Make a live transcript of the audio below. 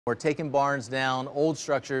We're taking barns down, old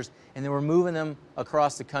structures, and then we're moving them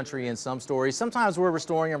across the country in some stories. Sometimes we're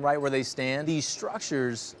restoring them right where they stand. These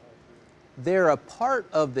structures, they're a part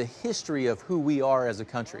of the history of who we are as a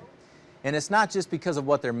country. And it's not just because of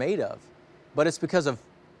what they're made of, but it's because of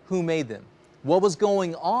who made them. What was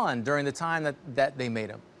going on during the time that they made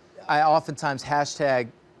them. I oftentimes hashtag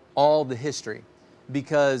all the history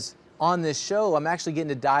because on this show, I'm actually getting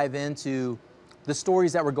to dive into the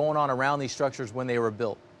stories that were going on around these structures when they were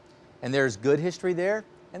built. And there's good history there,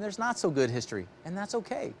 and there's not so good history, and that's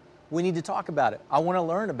okay. We need to talk about it. I want to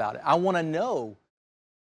learn about it. I want to know